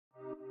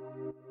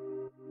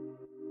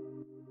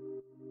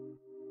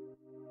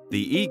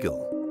The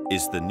Eagle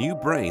is the new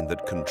brain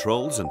that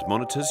controls and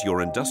monitors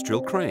your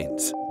industrial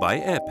cranes by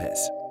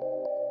Airpes.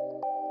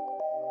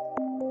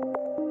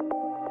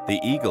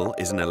 The Eagle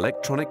is an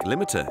electronic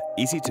limiter,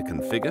 easy to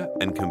configure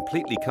and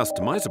completely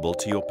customizable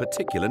to your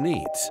particular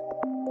needs.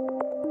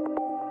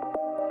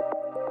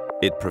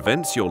 It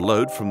prevents your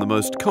load from the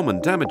most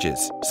common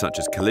damages, such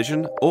as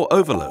collision or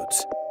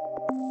overloads.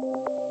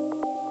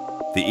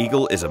 The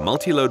Eagle is a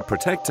multi-load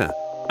protector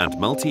and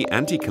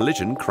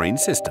multi-anti-collision crane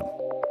system.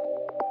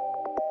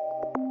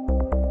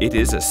 It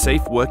is a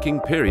safe working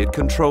period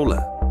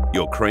controller.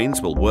 Your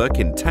cranes will work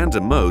in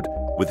tandem mode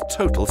with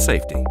total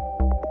safety.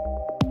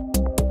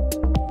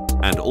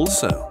 And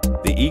also,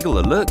 the Eagle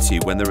alerts you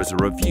when there is a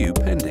review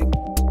pending.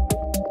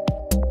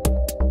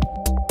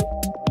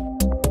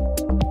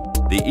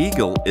 The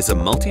Eagle is a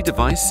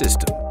multi-device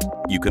system.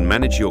 You can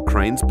manage your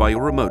cranes by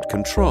your remote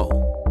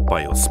control,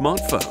 by your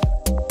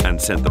smartphone,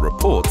 and send the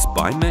reports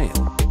by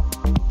mail.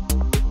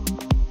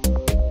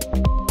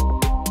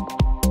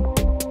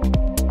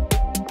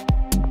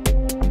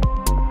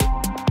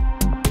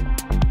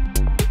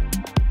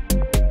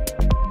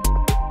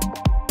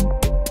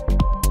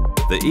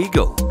 The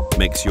Eagle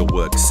makes your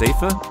work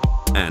safer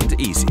and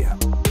easier.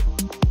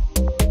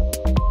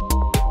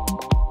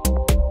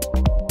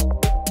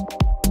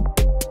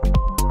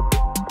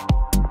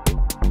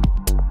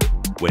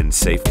 When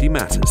safety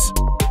matters.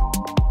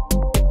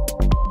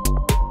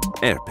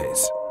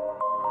 Airpes.